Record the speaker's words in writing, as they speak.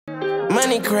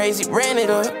Money crazy, ran it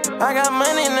up. I got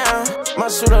money now. My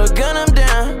shooter gun him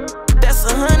down. That's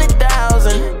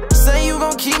 100,000. Say you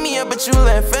gon' keep me up, but you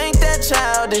left. Ain't that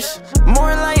childish?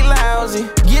 More like lousy.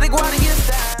 Get it, guada, get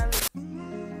style.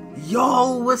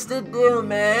 Yo, what's the deal,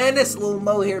 man? It's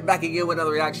LilMo here, back again with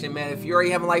another reaction, man. If you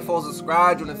already haven't liked, follow,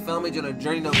 subscribe, join the family, join the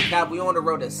journey, no cap. We on the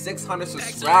road to 600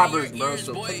 subscribers, bro.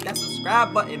 So click that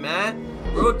subscribe button, man.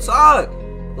 Real talk.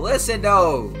 Listen,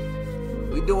 though.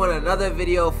 We doing another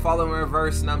video following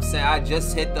reverse, and I'm saying I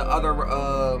just hit the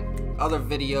other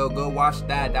video. Go watch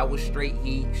that. That was straight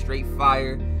heat, straight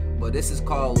fire. But this is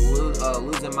called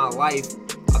Losing My Life.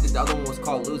 I think the other one was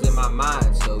called Losing My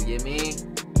Mind. So, you know what I mean?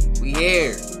 We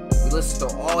here. We listen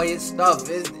to all his stuff.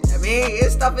 His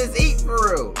stuff is heat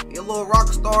for real. He a little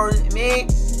rock star. I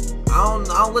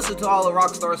don't listen to all the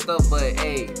rock star stuff, but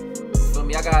hey, you feel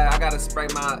me? I gotta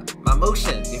spread my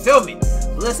emotions. You feel me?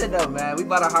 Listen though, man. We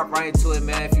about to hop right into it,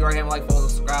 man. If you already haven't liked, follow,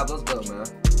 subscribe, let's go, man.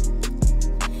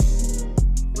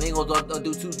 We ain't gonna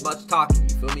do too much talking.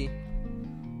 You feel me?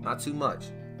 Not too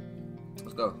much.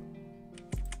 Let's go.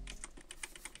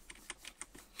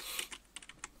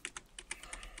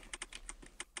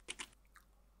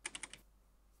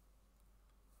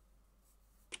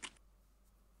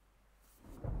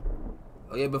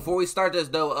 Oh yeah, before we start this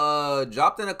though,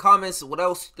 drop in the comments what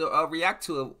else to react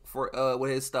to for with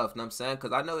his stuff, you know what I'm saying?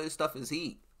 Cause I know his stuff is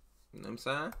heat. You know what I'm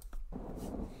saying?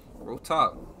 Real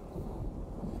talk.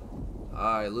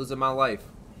 Alright, Losing My Life.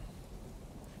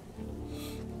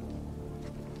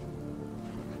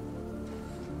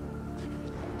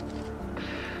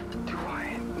 Do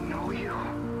I know you?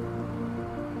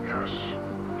 Yes,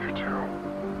 you do.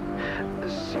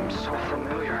 This seems so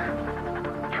familiar.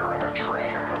 You're in a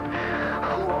dream.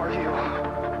 Who are you?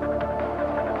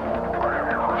 I am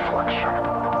your reflection.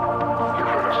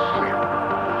 You've been asleep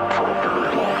for a very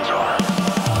long time.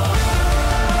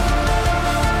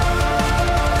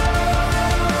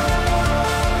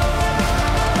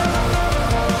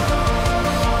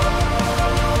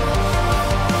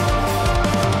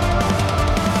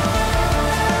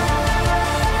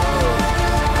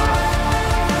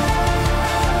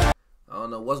 I don't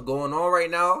know what's going on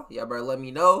right now. Y'all better let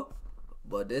me know.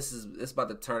 But it's about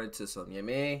to turn into something, you know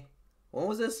what I mean? When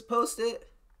was this posted?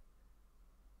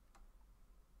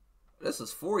 This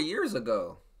was 4 years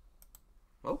ago.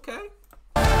 Okay.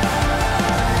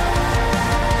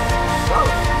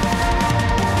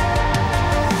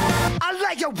 I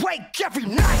lay awake every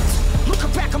night,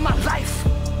 looking back on my life.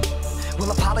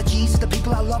 Will apologies to the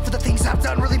people I love for the things I've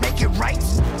done really make it right?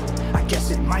 I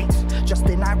guess it might. Just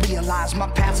then I realized my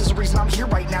past is the reason I'm here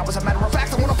right now. As a matter of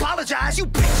fact, I won't apologize. You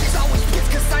bitches always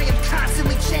pissed cause I am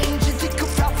constantly changing. Think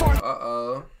of how far.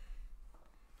 Uh-oh.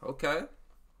 Okay.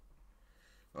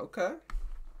 Okay.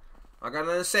 I got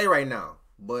nothing to say right now.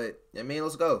 But, I mean,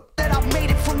 let's go. That I've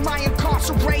made it from my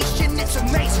incarceration. It's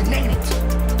amazing, ain't it?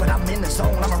 But I'm in the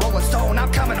zone. I'm a rolling stone.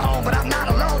 I'm coming home, but I'm not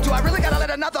alone. Do I really gotta let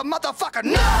another motherfucker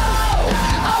know? I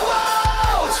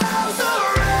won't surrender.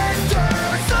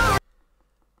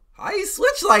 How you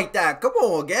switch like that? Come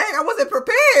on, gang. I wasn't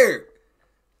prepared.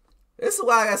 This is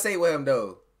what I gotta say with him,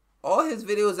 though. All his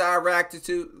videos I reacted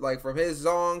to, like from his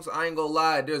songs, I ain't gonna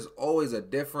lie, there's always a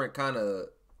different kind of,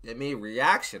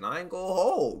 reaction. I ain't gonna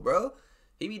hold, bro.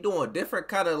 He be doing different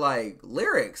kind of, like,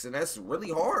 lyrics, and that's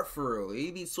really hard for real. He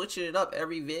be switching it up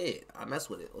every vid. I mess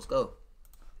with it. Let's go.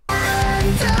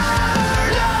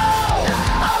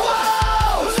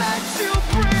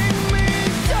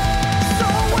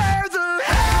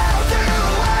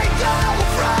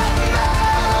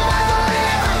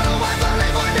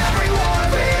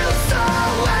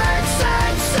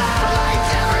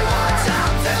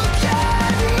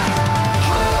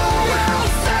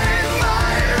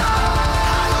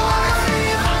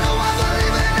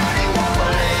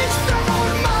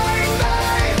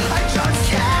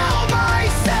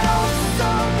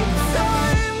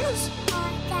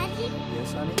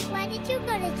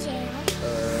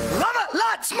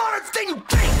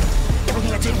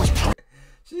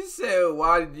 She said,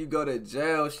 why did you go to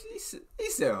jail? He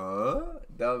said, huh?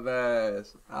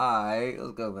 Dumbass. Alright,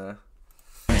 let's go, man.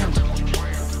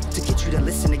 To get you to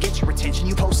listen, to get your attention,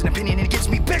 you post an opinion and it gets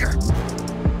me bigger.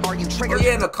 Are you triggered? Oh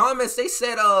yeah, in the comments they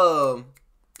said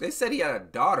he had a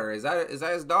daughter. Is that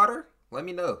his daughter? Let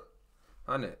me know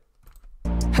on it.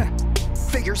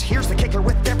 Figures, here's the kicker.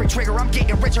 With every trigger, I'm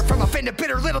getting richer from offended,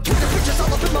 bitter little Twitter pictures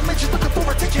all up in my mentions, looking for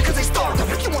attention because they starved.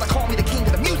 If you want to call me the king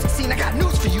of the music scene, I got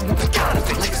news for you. We gotta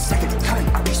fit like a second cut.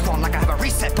 I respawn like I have a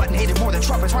reset button, hated more than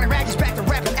trumpets, running rags back to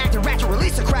rapping, acting ratchet,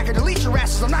 release a cracker, delete your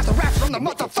asses. I'm not the rapper from the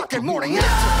motherfucking morning. No,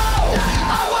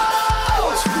 I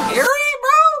won't. Scary,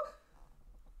 bro.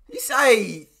 You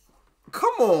say,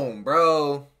 come on,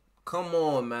 bro. Come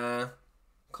on, man.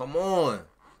 Come on.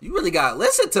 You really gotta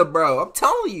listen to bro. I'm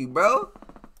telling you, bro.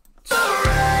 Switch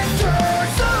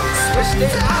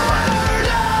it out.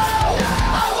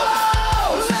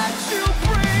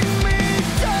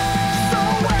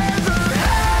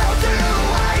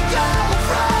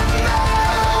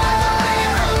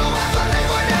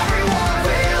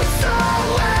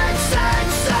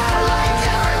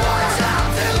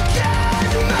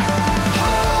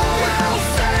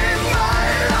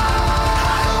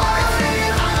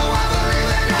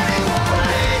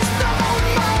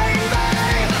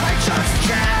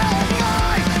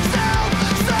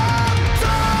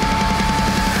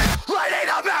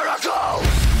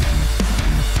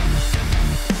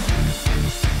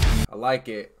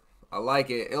 I like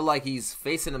it. It like he's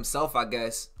facing himself, I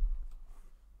guess.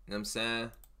 You know what I'm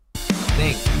saying?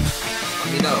 Think.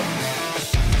 Let me know.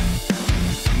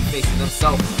 He's facing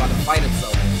himself. He's about to fight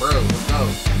himself. Bro, let's go.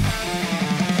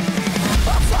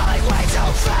 I'm falling way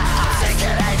too fast. I'm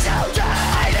sinking into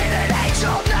death. I need an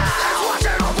angel now. There's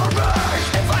watching over me.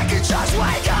 If I could just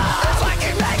wake up. If I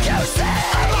could make you see.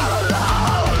 I'm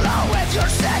all alone with your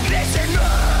sickness in me.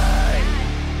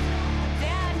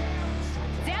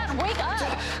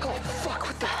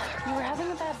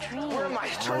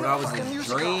 Oh, that was a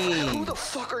dream. Who the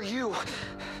fuck are you?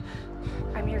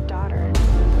 I'm your daughter.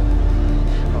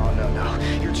 Oh, no.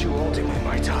 You're too old to be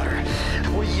my daughter.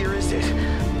 What year is it?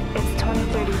 It's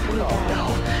 2033. Oh,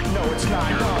 no, it's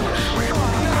not. No,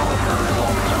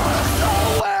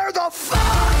 where the fuck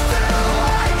do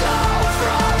I go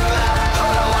from there? Who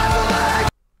do I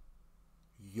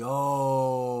believe?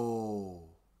 Yo.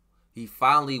 He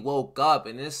finally woke up,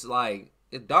 and it's like,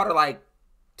 his daughter, like,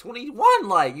 21,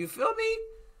 like, you feel me?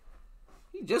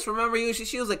 He just remember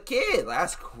she was a kid. Like,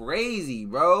 that's crazy,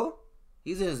 bro.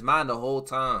 He's in his mind the whole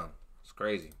time. It's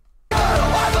crazy.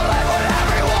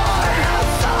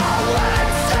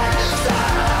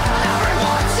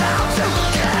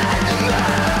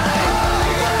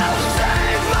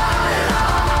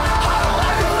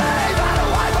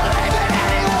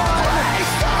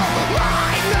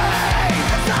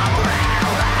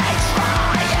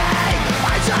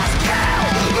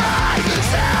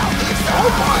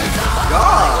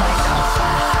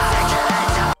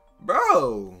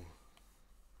 Bro,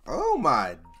 oh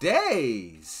my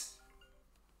days.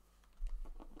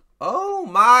 Oh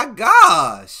my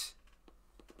gosh.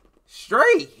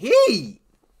 Straight heat.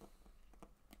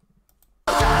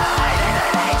 If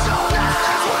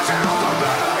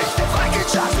I could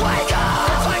just wake up,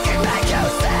 if I could make you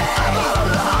see, I'm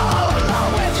all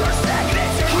alone with your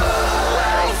sickness. Who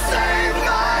will save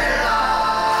my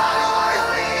life?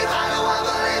 How do I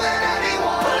believe in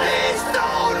anyone? Please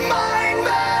don't mind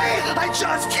me. I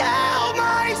just kill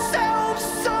myself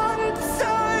sometimes.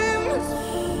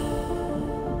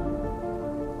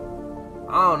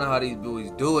 I don't know how these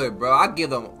boys do it, bro. I give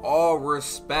them all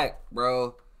respect,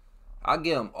 bro. I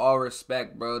give them all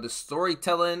respect, bro. The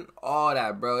storytelling, all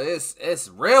that, bro. It's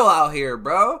real out here,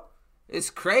 bro. It's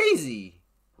crazy.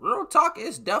 Real talk,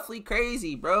 it's definitely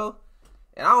crazy, bro.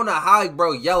 And I don't know how,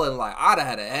 bro, yelling like I'd have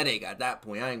had a headache at that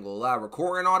point. I ain't gonna lie.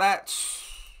 Recording all that.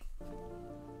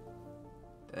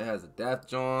 That has a death,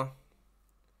 John.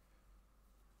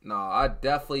 No, I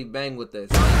definitely bang with this.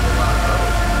 I ain't gonna lie, bro.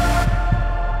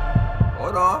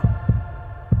 Hold on.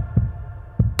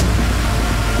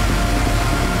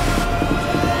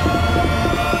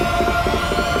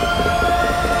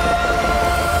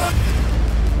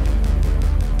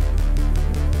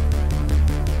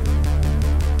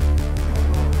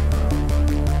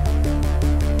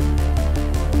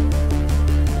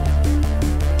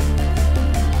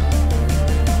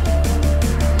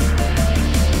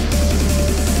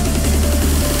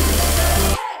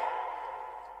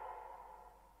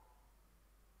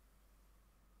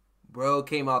 Bro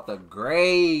came out the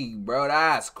grave, bro.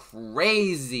 That's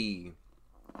crazy.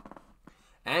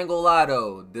 I ain't gonna lie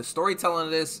though. The storytelling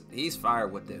of this, he's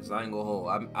fired with this. I ain't gonna hold.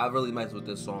 I really messed with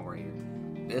this song right here.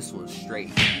 This was straight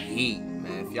heat,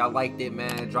 man. If y'all liked it,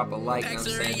 man, drop a like, you know what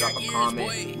I'm saying? Drop a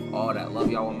comment. All that. Love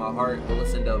y'all with my heart. But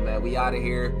listen though, man, we out of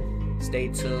here. Stay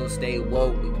tuned, stay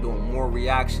woke. We doing more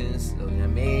reactions. You know what I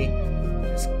mean?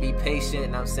 Just be patient, you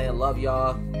know what I'm saying? Love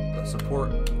y'all. The support.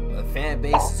 The fan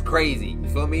base is crazy. You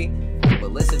feel me?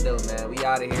 But listen though, man, we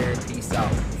out of here. Peace out.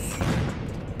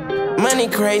 Money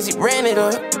crazy, ran it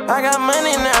up. I got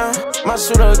money now. My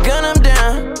shooter gun him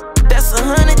down. That's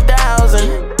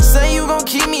 100,000. Say you gon'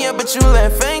 keep me up, but you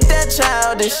left. Ain't that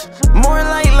childish? More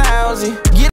like lousy.